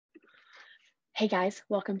Hey guys,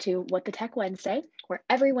 welcome to What the Tech Wednesday, where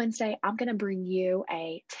every Wednesday I'm going to bring you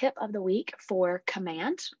a tip of the week for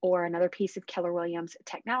Command or another piece of Keller Williams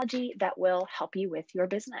technology that will help you with your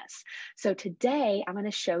business. So today I'm going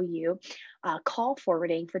to show you call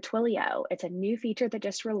forwarding for Twilio. It's a new feature that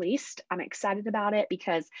just released. I'm excited about it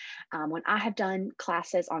because when I have done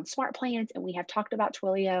classes on smart plans and we have talked about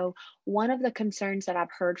Twilio, one of the concerns that I've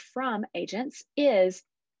heard from agents is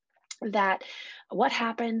that what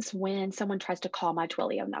happens when someone tries to call my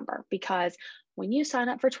Twilio number? Because when you sign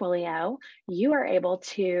up for Twilio, you are able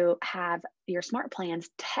to have your smart plans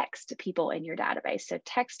text people in your database. So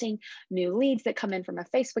texting new leads that come in from a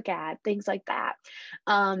Facebook ad, things like that.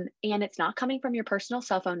 And it's not coming from your personal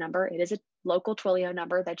cell phone number. It is a local Twilio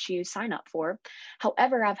number that you sign up for.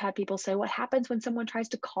 However, I've had people say, what happens when someone tries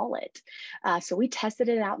to call it? So we tested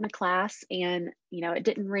it out in the class and, it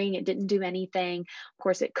didn't ring, it didn't do anything. Of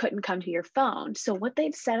course, it couldn't come to your phone. So what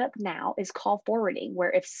they've set up now is call forwarding,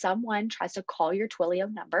 where if someone tries to call your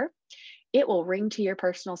Twilio number, it will ring to your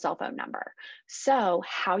personal cell phone number. So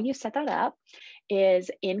how you set that up is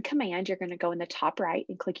in Command, you're going to go in the top right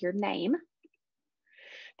and click your name.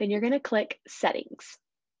 Then you're going to click Settings.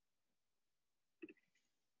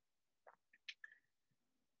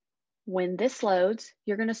 When this loads,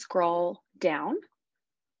 you're going to scroll down.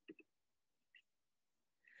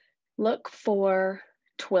 Look for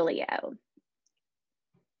Twilio.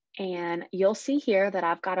 And you'll see here that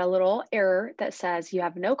I've got a little error that says you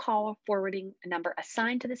have no call forwarding number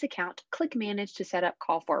assigned to this account. Click Manage to set up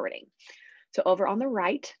call forwarding. So over on the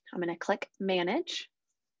right, I'm going to click Manage.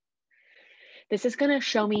 This is going to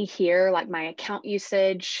show me here like my account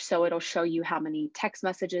usage. So it'll show you how many text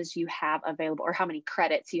messages you have available or how many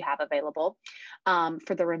credits you have available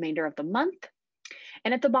for the remainder of the month.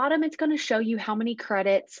 And at the bottom, it's going to show you how many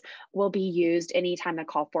credits will be used anytime the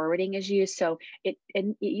call forwarding is used. So it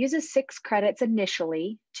uses 6 credits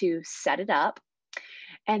initially to set it up.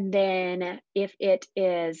 And then if it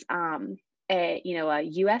is a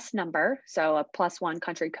US number, so a +1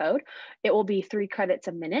 country code, it will be 3 credits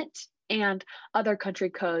a minute. And other country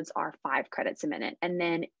codes are 5 credits a minute. And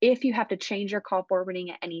then if you have to change your call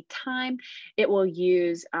forwarding at any time, it will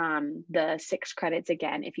use the 6 credits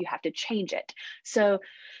again if you have to change it. So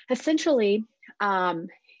essentially,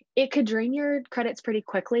 it could drain your credits pretty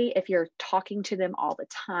quickly if you're talking to them all the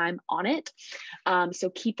time on it. So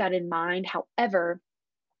keep that in mind. However,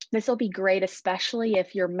 this will be great, especially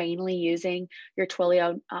if you're mainly using your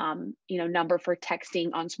Twilio, number for texting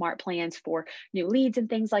on smart plans for new leads and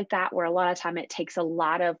things like that, where a lot of time it takes a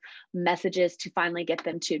lot of messages to finally get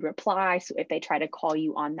them to reply. So if they try to call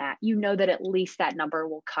you on that, you know that at least that number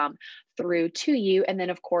will come through to you. And then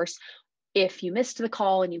of course, if you missed the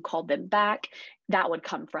call and you called them back, that would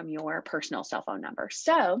come from your personal cell phone number.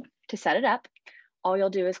 So to set it up, all you'll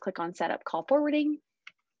do is click on Set Up Call Forwarding.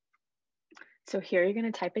 So here you're going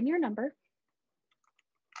to type in your number.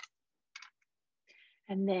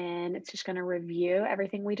 And then it's just going to review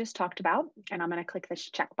everything we just talked about. And I'm going to click this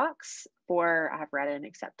checkbox for I've read and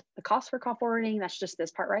accept the cost for call forwarding. That's just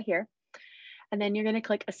this part right here. And then you're going to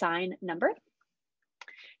click Assign Number.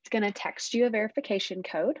 It's going to text you a verification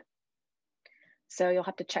code. So you'll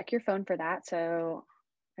have to check your phone for that. So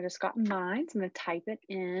I just got mine. So I'm going to type it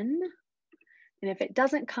in. And if it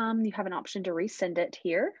doesn't come, you have an option to resend it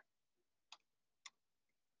here.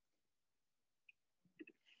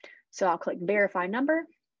 So I'll click Verify Number,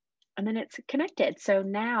 and then it's connected. So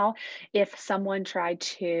now if someone tried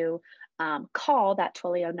to call that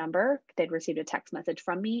Twilio number, they'd received a text message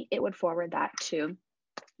from me, it would forward that to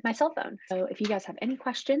my cell phone. So if you guys have any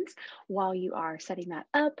questions while you are setting that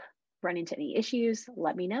up, run into any issues,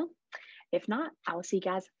 let me know. If not, I will see you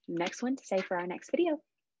guys next Wednesday for our next video.